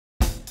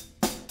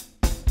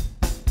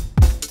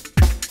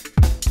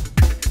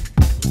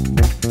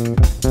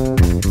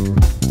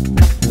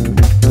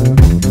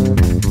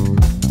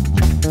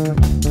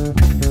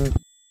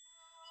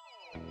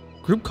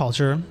Group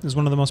culture is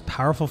one of the most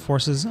powerful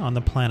forces on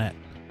the planet.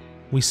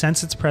 We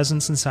sense its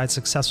presence inside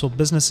successful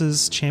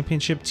businesses,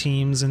 championship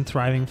teams, and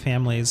thriving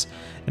families,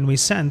 and we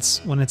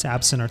sense when it's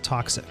absent or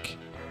toxic.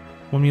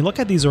 When we look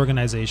at these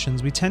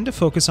organizations, we tend to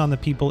focus on the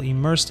people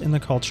immersed in the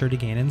culture to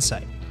gain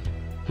insight.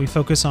 We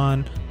focus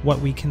on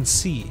what we can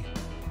see,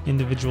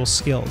 individual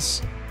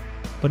skills.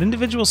 But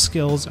individual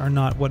skills are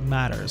not what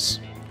matters.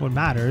 What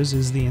matters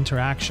is the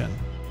interaction.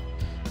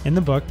 In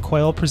the book,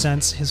 Coyle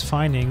presents his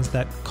findings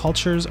that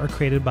cultures are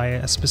created by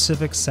a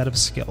specific set of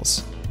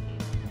skills.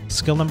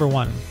 Skill number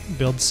 1,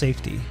 build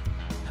safety.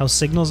 How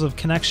signals of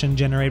connection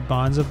generate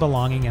bonds of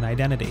belonging and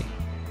identity.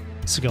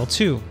 Skill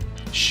 2,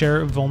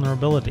 share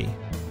vulnerability.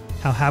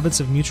 How habits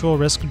of mutual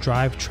risk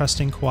drive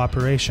trusting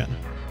cooperation.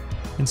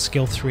 And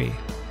skill 3,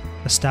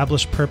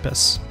 establish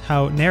purpose.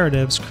 How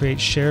narratives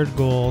create shared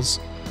goals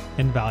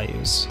and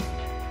values.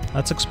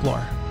 Let's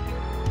explore.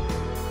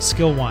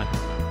 Skill 1,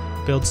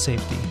 build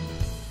safety.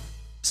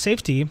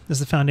 Safety is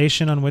the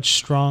foundation on which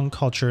strong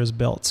culture is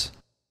built.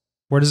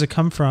 Where does it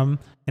come from,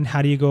 and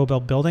how do you go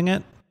about building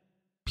it?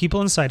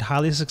 People inside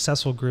highly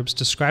successful groups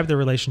describe their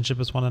relationship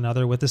with one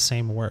another with the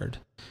same word.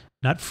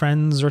 Not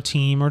friends or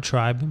team or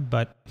tribe,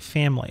 but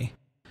family.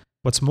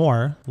 What's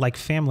more, like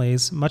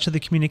families, much of the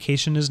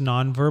communication is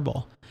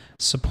nonverbal,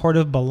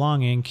 supportive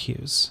belonging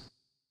cues.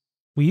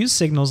 We use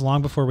signals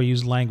long before we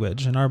use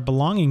language, and our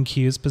belonging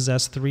cues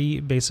possess 3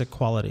 basic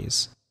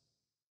qualities.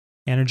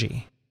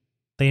 Energy.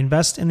 They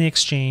invest in the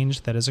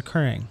exchange that is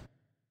occurring.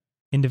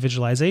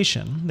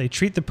 Individualization. They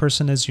treat the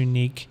person as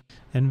unique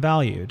and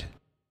valued.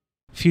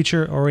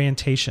 Future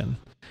orientation.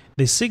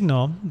 They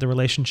signal the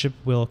relationship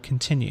will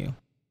continue.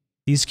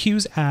 These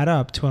cues add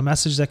up to a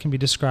message that can be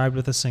described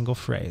with a single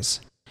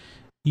phrase.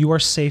 You are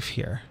safe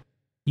here.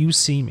 You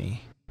see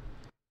me.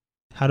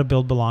 How to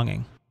build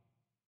belonging.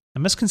 A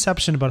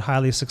misconception about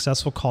highly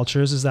successful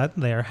cultures is that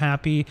they are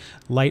happy,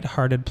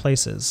 light-hearted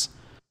places.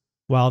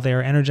 While they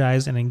are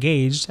energized and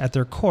engaged, at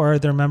their core,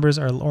 their members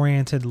are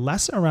oriented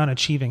less around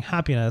achieving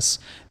happiness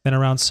than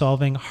around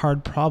solving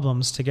hard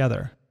problems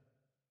together.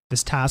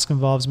 This task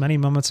involves many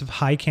moments of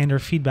high candor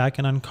feedback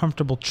and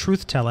uncomfortable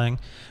truth-telling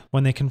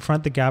when they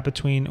confront the gap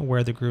between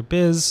where the group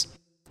is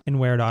and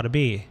where it ought to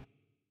be.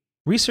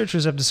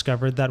 Researchers have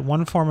discovered that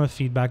one form of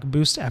feedback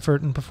boosts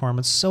effort and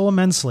performance so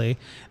immensely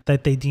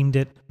that they deemed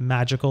it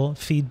magical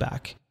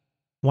feedback.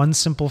 One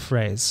simple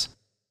phrase.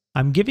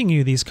 I'm giving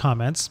you these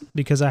comments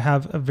because I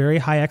have very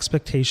high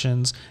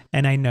expectations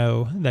and I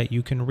know that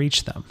you can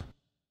reach them.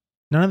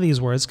 None of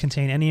these words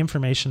contain any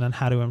information on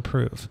how to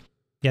improve.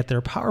 Yet they're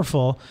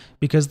powerful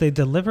because they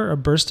deliver a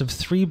burst of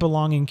 3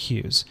 belonging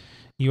cues.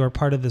 You are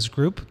part of this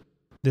group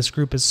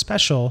is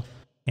special,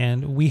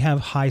 and we have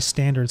high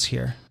standards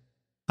here.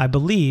 I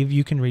believe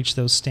you can reach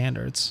those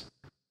standards.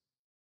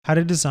 How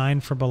to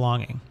design for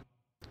belonging.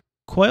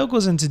 Coyle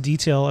goes into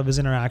detail of his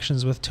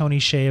interactions with Tony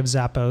Hsieh of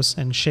Zappos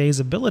and Hsieh's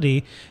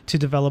ability to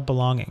develop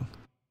belonging.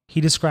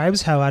 He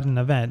describes how at an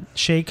event,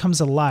 Hsieh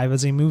comes alive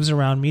as he moves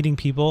around meeting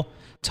people,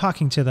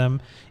 talking to them,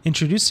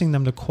 introducing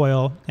them to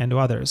Coyle and to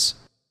others.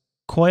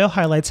 Coyle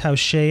highlights how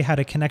Hsieh had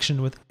a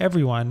connection with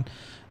everyone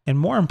and,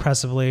 more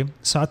impressively,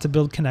 sought to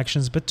build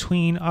connections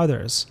between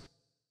others.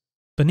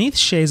 Beneath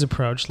Hsieh's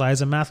approach lies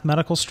a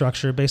mathematical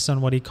structure based on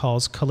what he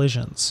calls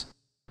collisions.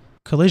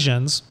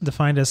 Collisions,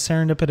 defined as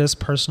serendipitous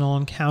personal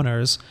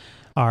encounters,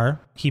 are,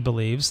 he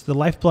believes, the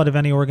lifeblood of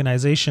any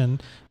organization,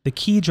 the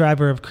key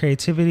driver of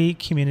creativity,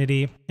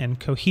 community,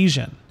 and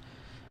cohesion.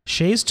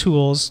 Hsieh's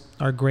tools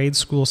are grade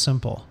school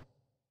simple.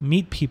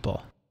 Meet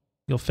people.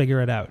 You'll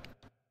figure it out.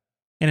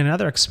 In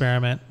another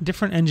experiment,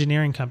 different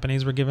engineering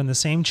companies were given the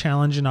same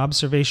challenge and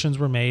observations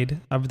were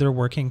made of their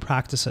working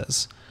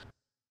practices.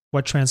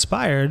 What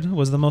transpired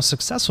was the most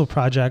successful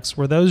projects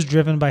were those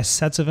driven by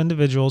sets of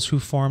individuals who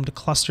formed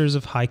clusters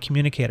of high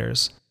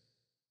communicators.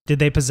 Did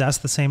they possess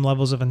the same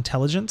levels of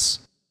intelligence?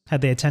 Had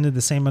they attended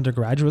the same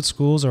undergraduate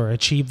schools or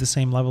achieved the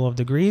same level of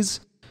degrees?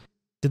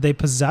 Did they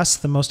possess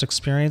the most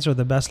experience or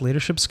the best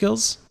leadership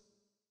skills?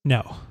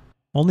 No.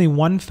 Only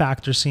one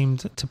factor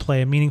seemed to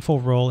play a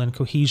meaningful role in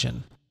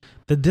cohesion: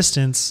 the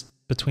distance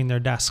between their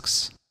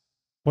desks.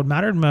 What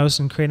mattered most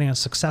in creating a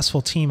successful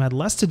team had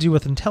less to do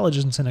with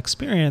intelligence and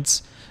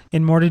experience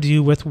and more to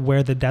do with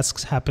where the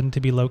desks happened to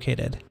be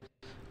located.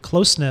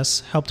 Closeness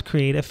helped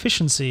create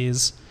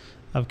efficiencies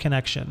of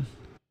connection.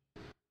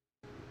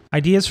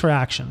 Ideas for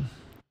action.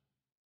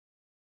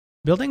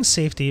 Building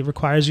safety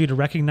requires you to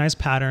recognize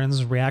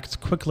patterns,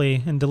 react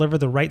quickly, and deliver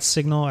the right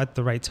signal at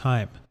the right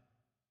time.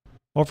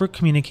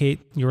 Over-communicate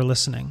your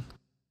listening.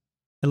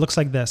 It looks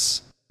like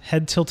this: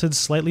 head tilted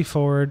slightly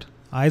forward,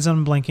 eyes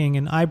unblinking,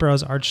 and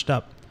eyebrows arched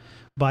up.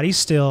 Body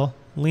still,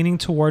 leaning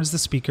towards the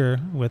speaker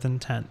with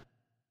intent.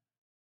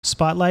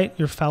 Spotlight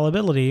your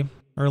fallibility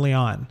early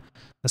on,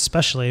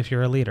 especially if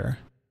you're a leader.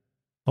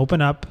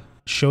 Open up,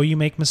 show you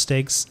make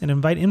mistakes, and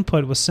invite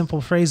input with simple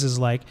phrases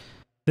like,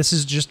 "This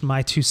is just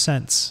my 2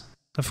 cents.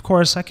 Of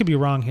course, I could be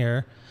wrong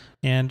here,"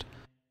 and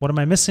 "What am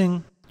I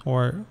missing?"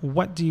 or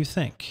 "What do you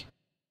think?"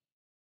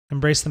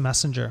 Embrace the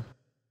messenger.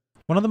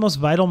 One of the most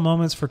vital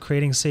moments for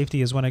creating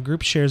safety is when a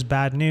group shares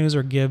bad news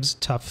or gives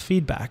tough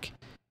feedback.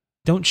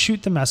 Don't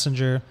shoot the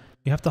messenger.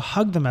 You have to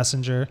hug the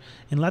messenger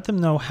and let them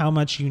know how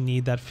much you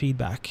need that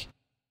feedback.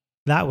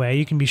 That way,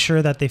 you can be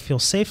sure that they feel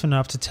safe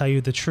enough to tell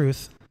you the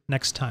truth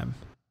next time.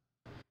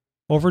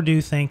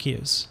 Overdue thank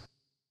yous.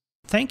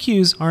 Thank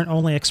yous aren't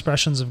only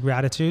expressions of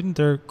gratitude,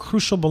 they're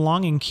crucial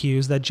belonging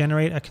cues that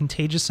generate a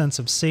contagious sense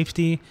of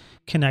safety,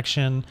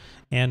 connection,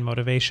 and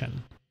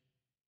motivation.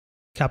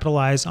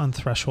 Capitalize on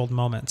threshold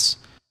moments.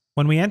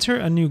 When we enter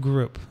a new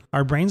group,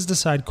 our brains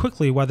decide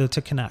quickly whether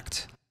to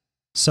connect.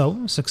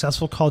 So,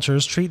 successful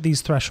cultures treat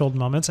these threshold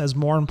moments as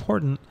more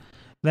important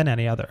than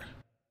any other.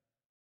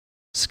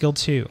 Skill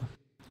 2.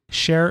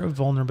 Share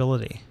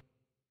vulnerability.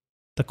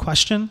 The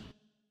question,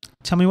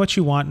 "Tell me what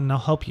you want and I'll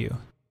help you,"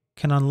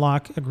 can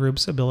unlock a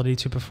group's ability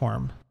to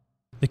perform.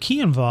 The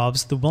key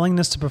involves the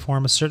willingness to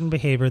perform a certain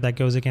behavior that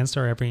goes against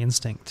our every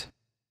instinct.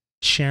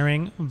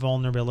 Sharing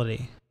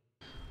vulnerability.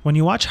 When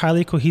you watch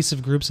highly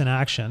cohesive groups in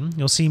action,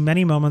 you'll see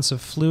many moments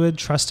of fluid,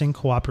 trusting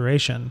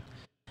cooperation.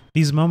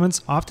 These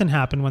moments often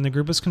happen when the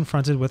group is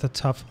confronted with a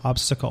tough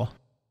obstacle.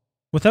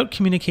 Without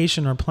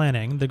communication or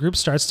planning, the group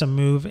starts to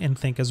move and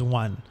think as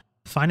one,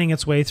 finding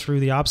its way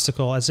through the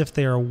obstacle as if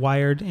they are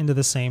wired into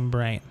the same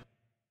brain.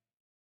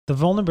 The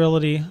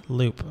vulnerability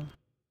loop.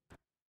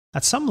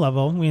 At some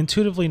level, we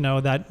intuitively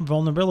know that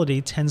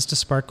vulnerability tends to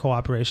spark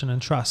cooperation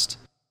and trust.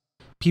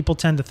 People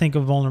tend to think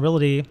of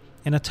vulnerability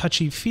in a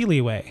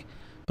touchy-feely way,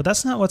 but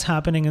that's not what's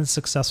happening in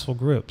successful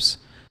groups.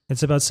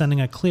 It's about sending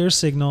a clear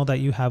signal that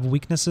you have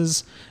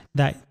weaknesses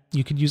that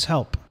you could use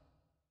help.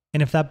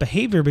 And if that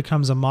behavior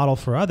becomes a model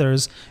for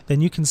others,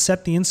 then you can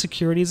set the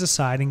insecurities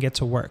aside and get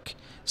to work.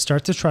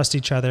 Start to trust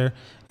each other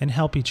and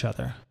help each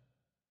other.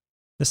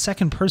 The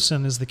second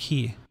person is the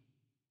key.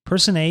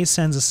 Person A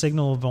sends a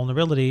signal of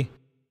vulnerability.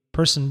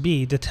 Person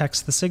B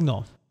detects the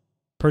signal.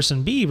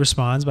 Person B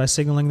responds by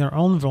signaling their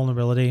own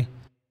vulnerability.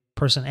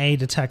 Person A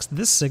detects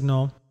this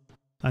signal.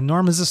 A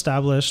norm is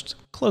established,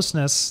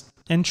 closeness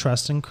and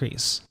trust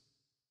increase.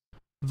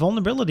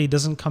 Vulnerability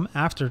doesn't come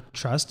after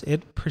trust,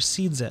 it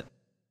precedes it.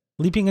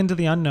 Leaping into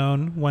the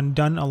unknown, when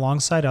done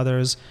alongside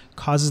others,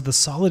 causes the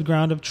solid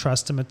ground of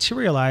trust to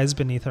materialize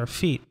beneath our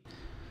feet.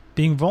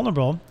 Being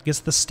vulnerable gets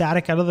the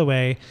static out of the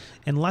way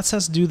and lets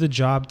us do the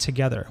job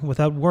together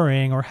without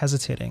worrying or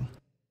hesitating.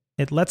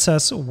 It lets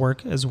us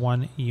work as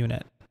one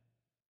unit.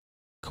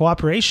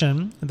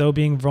 Cooperation, though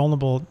being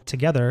vulnerable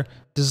together,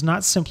 does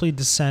not simply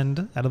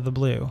descend out of the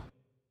blue.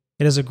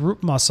 It is a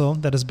group muscle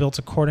that is built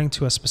according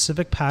to a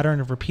specific pattern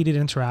of repeated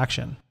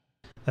interaction.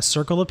 A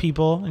circle of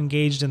people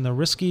engaged in the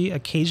risky,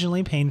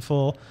 occasionally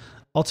painful,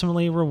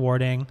 ultimately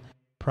rewarding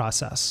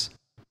process.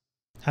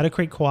 How to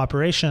create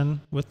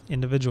cooperation with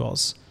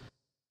individuals.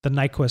 The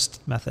Nyquist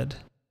method.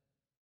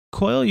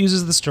 Coyle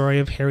uses the story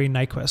of Harry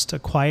Nyquist, a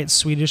quiet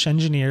Swedish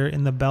engineer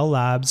in the Bell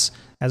Labs,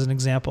 as an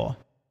example.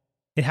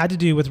 It had to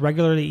do with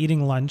regularly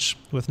eating lunch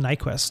with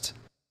Nyquist.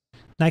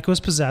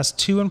 Nyquist possessed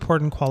two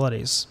important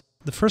qualities.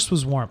 The first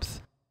was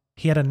warmth.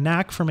 He had a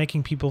knack for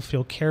making people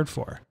feel cared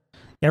for.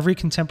 Every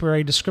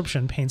contemporary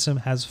description paints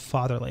him as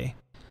fatherly.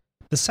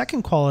 The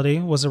second quality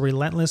was a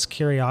relentless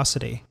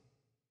curiosity.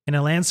 In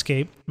a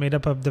landscape made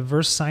up of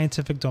diverse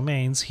scientific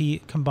domains,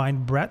 he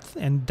combined breadth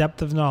and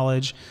depth of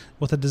knowledge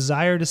with a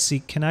desire to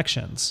seek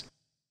connections.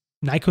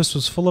 Nyquist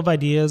was full of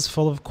ideas,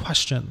 full of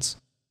questions.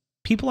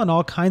 People in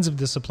all kinds of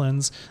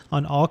disciplines,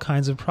 on all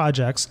kinds of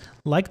projects,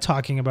 like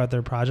talking about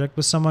their project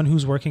with someone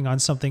who's working on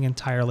something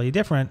entirely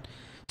different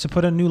to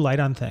put a new light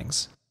on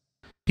things.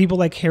 People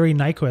like Harry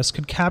Nyquist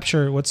could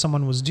capture what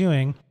someone was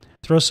doing,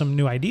 throw some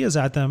new ideas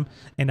at them,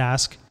 and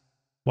ask,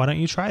 "Why don't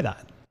you try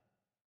that?"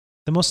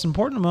 The most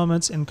important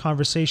moments in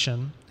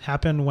conversation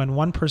happen when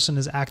one person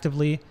is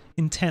actively,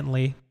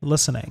 intently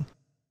listening.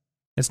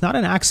 It's not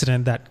an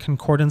accident that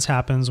concordance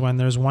happens when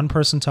there's one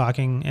person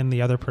talking and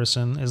the other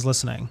person is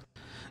listening.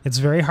 It's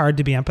very hard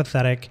to be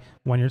empathetic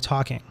when you're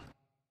talking.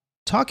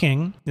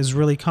 Talking is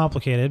really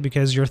complicated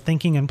because you're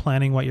thinking and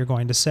planning what you're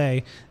going to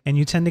say, and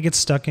you tend to get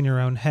stuck in your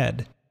own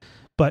head.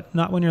 But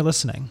not when you're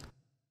listening.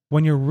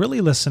 When you're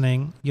really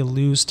listening, you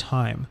lose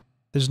time.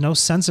 There's no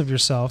sense of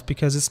yourself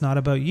because it's not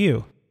about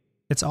you.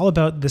 It's all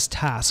about this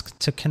task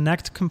to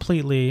connect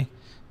completely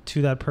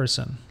to that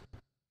person.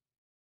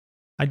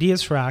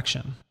 Ideas for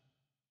action.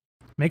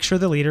 Make sure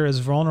the leader is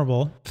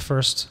vulnerable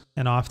first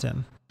and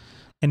often.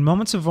 In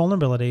moments of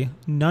vulnerability,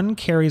 none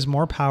carries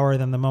more power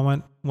than the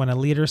moment when a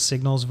leader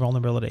signals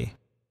vulnerability.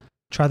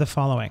 Try the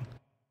following.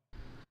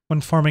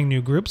 When forming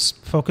new groups,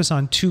 focus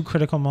on two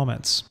critical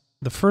moments.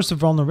 The first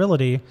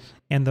vulnerability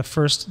and the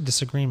first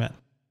disagreement.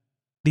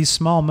 These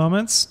small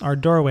moments are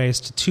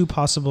doorways to two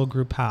possible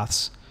group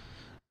paths.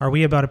 Are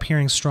we about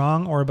appearing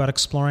strong or about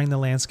exploring the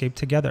landscape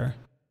together?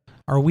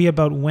 Are we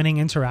about winning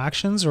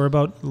interactions or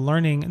about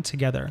learning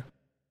together?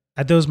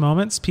 At those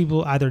moments,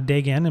 people either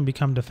dig in and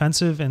become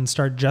defensive and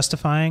start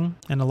justifying,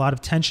 and a lot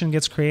of tension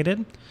gets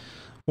created,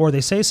 or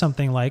they say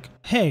something like,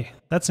 "Hey,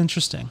 that's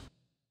interesting.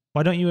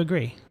 Why don't you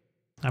agree?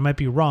 I might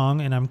be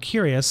wrong, and I'm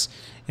curious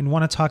and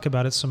want to talk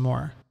about it some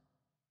more."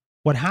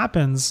 What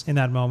happens in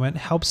that moment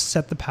helps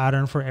set the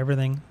pattern for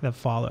everything that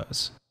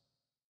follows.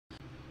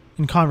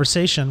 In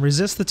conversation,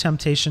 resist the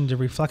temptation to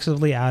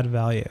reflexively add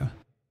value.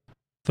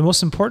 The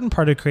most important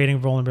part of creating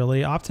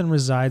vulnerability often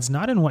resides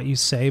not in what you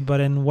say, but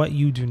in what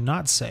you do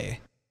not say.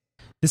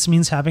 This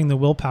means having the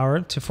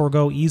willpower to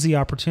forego easy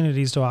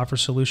opportunities to offer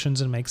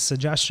solutions and make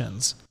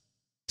suggestions.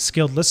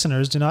 Skilled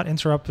listeners do not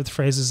interrupt with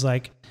phrases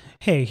like,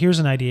 "Hey, here's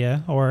an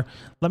idea," or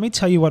 "Let me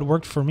tell you what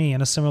worked for me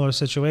in a similar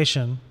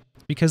situation,"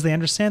 because they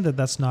understand that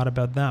that's not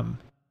about them.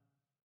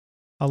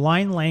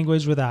 Align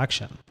language with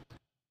action.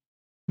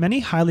 Many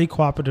highly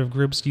cooperative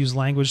groups use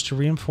language to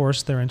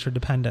reinforce their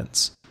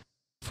interdependence.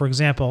 For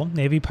example,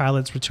 Navy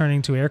pilots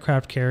returning to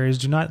aircraft carriers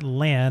do not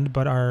land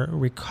but are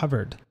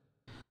recovered.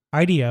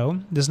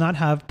 IDEO does not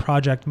have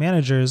project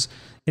managers,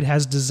 it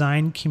has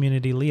design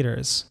community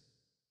leaders.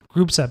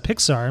 Groups at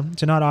Pixar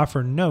do not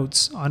offer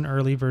notes on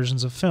early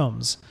versions of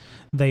films.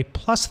 They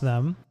plus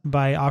them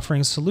by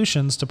offering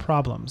solutions to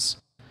problems.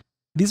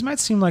 These might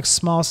seem like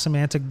small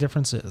semantic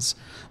differences,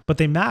 but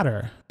they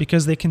matter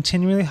because they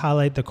continually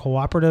highlight the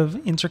cooperative,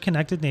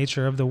 interconnected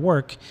nature of the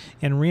work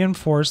and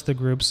reinforce the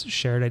group's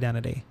shared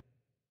identity.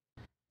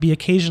 Be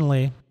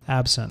occasionally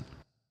absent.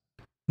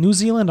 New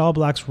Zealand All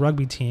Blacks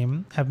rugby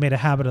team have made a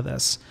habit of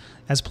this,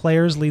 as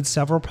players lead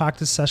several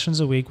practice sessions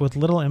a week with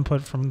little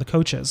input from the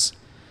coaches.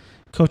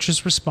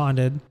 Coaches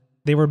responded,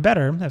 "They were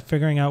better at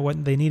figuring out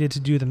what they needed to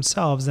do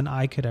themselves than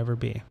I could ever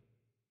be."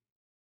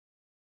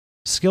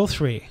 Skill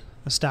 3.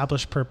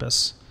 Establish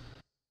purpose.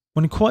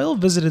 When Coyle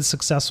visited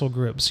successful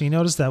groups, he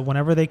noticed that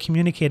whenever they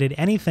communicated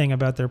anything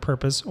about their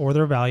purpose or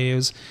their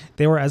values,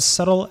 they were as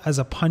subtle as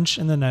a punch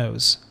in the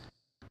nose.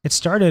 It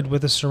started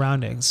with the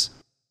surroundings.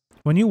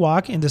 When you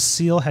walk into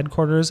SEAL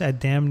headquarters at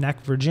Dam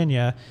Neck,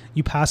 Virginia,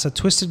 you pass a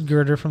twisted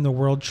girder from the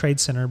World Trade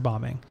Center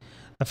bombing,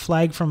 a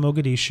flag from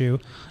Mogadishu,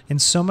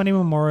 and so many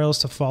memorials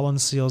to fallen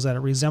SEALs that it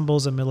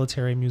resembles a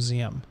military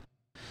museum.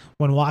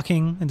 When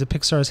walking into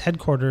Pixar's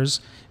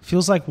headquarters,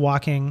 feels like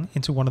walking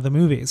into one of the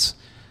movies.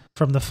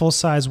 From the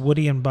full-size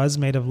Woody and Buzz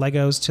made of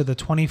Legos to the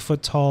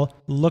 20-foot-tall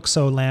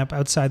Luxo lamp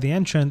outside the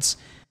entrance,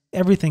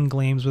 everything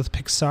gleams with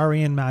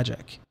Pixarian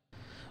magic.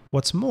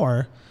 What's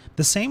more,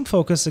 the same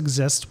focus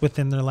exists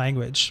within their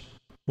language.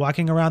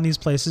 Walking around these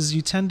places,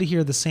 you tend to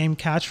hear the same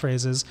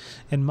catchphrases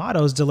and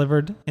mottos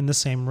delivered in the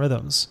same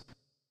rhythms.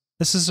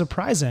 This is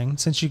surprising,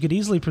 since you could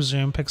easily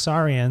presume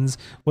Pixarians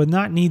would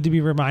not need to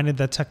be reminded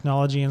that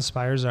technology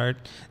inspires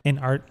art and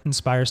art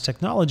inspires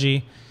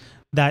technology,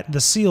 that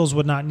the SEALs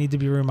would not need to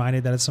be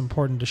reminded that it's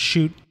important to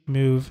shoot,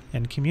 move,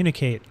 and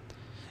communicate.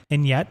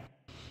 And yet,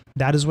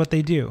 that is what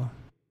they do.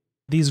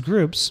 These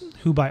groups,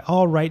 who by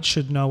all rights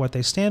should know what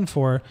they stand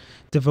for,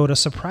 devote a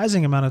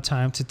surprising amount of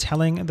time to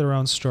telling their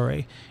own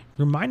story,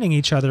 reminding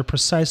each other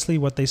precisely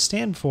what they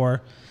stand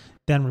for,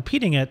 then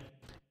repeating it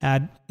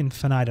ad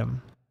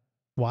infinitum.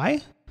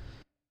 Why?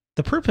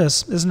 The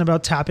purpose isn't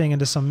about tapping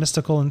into some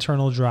mystical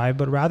internal drive,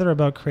 but rather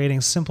about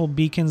creating simple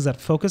beacons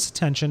that focus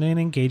attention and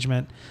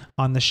engagement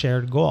on the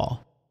shared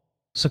goal.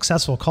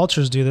 Successful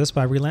cultures do this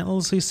by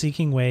relentlessly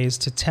seeking ways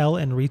to tell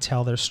and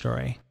retell their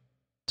story.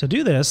 To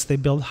do this, they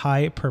build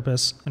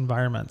high-purpose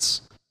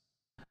environments.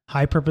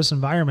 High-purpose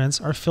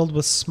environments are filled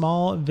with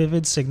small,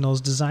 vivid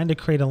signals designed to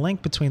create a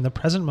link between the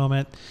present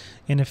moment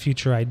and a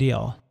future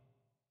ideal.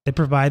 They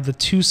provide the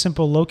two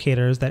simple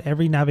locators that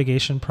every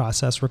navigation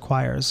process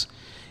requires.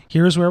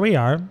 Here is where we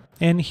are,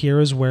 and here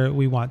is where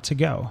we want to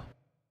go.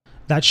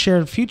 That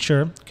shared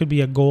future could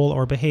be a goal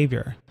or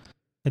behavior.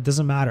 It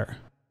doesn't matter.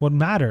 What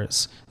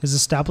matters is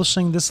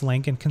establishing this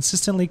link and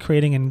consistently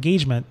creating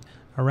engagement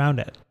around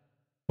it.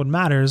 What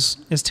matters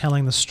is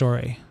telling the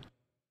story.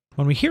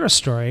 When we hear a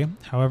story,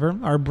 however,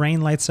 our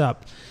brain lights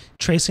up,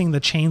 tracing the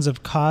chains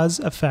of cause,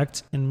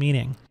 effect, and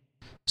meaning.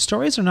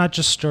 Stories are not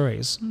just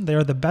stories. They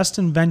are the best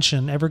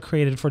invention ever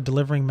created for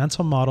delivering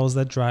mental models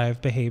that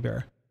drive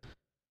behavior.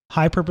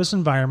 High-purpose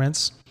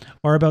environments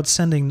are about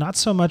sending not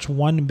so much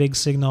one big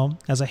signal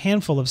as a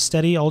handful of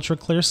steady,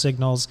 ultra-clear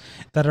signals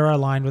that are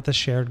aligned with a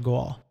shared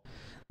goal.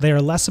 They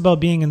are less about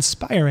being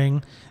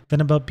inspiring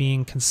than about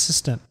being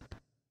consistent.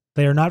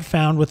 They are not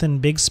found within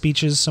big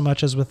speeches so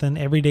much as within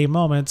everyday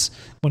moments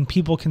when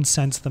people can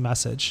sense the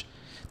message.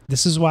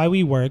 This is why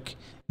we work.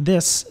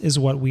 This is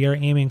what we are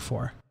aiming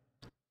for.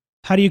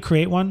 How do you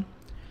create one?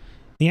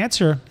 The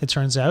answer, it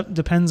turns out,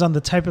 depends on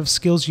the type of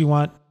skills you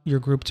want your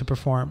group to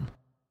perform.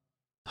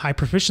 High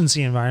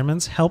proficiency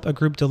environments help a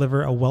group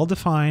deliver a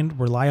well-defined,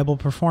 reliable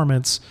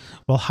performance,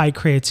 while high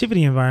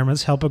creativity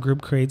environments help a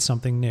group create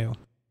something new.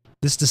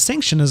 This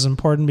distinction is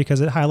important because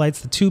it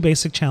highlights the two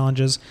basic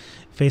challenges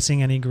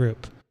facing any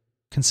group: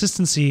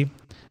 consistency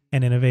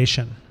and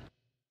innovation.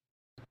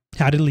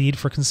 How to lead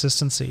for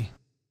consistency.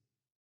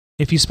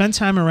 If you spend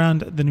time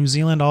around the New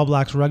Zealand All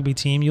Blacks rugby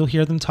team, you'll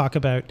hear them talk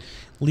about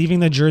leaving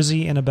the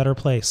jersey in a better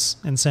place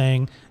and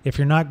saying, if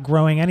you're not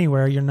growing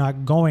anywhere, you're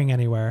not going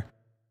anywhere.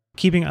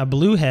 Keeping a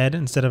blue head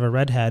instead of a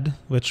red head,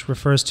 which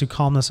refers to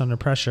calmness under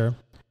pressure.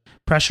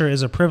 Pressure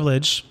is a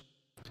privilege.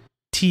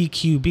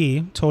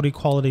 TQB, total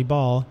quality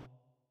ball.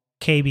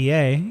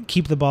 KBA,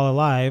 keep the ball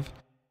alive.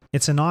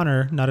 It's an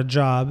honor, not a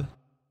job.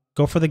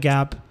 go for the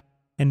gap,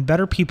 and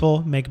better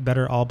people make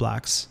better All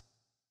Blacks.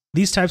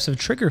 These types of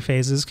trigger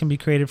phases can be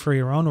created for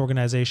your own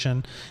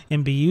organization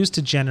and be used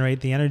to generate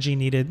the energy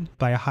needed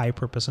by a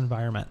high-purpose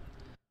environment.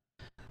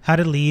 How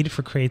to lead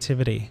for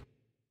creativity.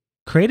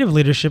 Creative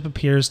leadership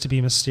appears to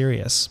be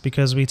mysterious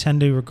because we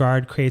tend to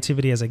regard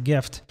creativity as a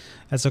gift,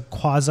 as a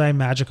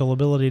quasi-magical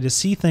ability to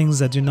see things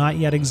that do not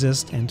yet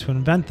exist and to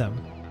invent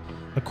them.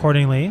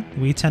 Accordingly,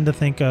 we tend to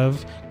think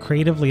of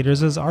creative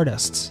leaders as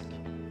artists.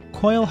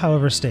 Coyle,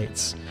 however,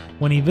 states,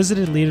 when he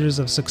visited leaders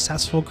of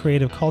successful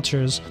creative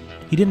cultures,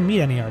 he didn't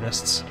meet any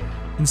artists.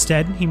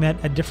 Instead, he met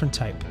a different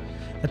type,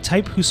 a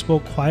type who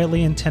spoke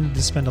quietly and tended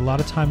to spend a lot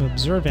of time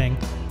observing,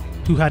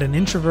 who had an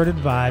introverted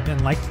vibe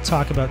and liked to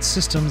talk about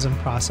systems and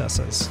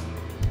processes.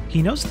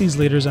 He notes these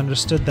leaders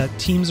understood that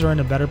teams are in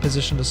a better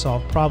position to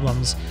solve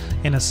problems,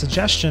 and a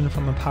suggestion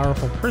from a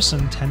powerful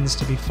person tends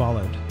to be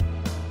followed.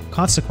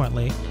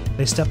 Consequently,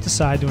 they stepped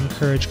aside to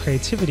encourage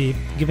creativity,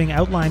 giving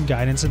outline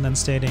guidance and then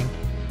stating,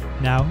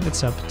 "Now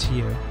it's up to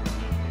you."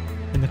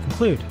 And they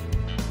conclude,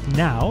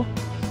 "Now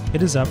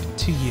it is up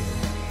to you."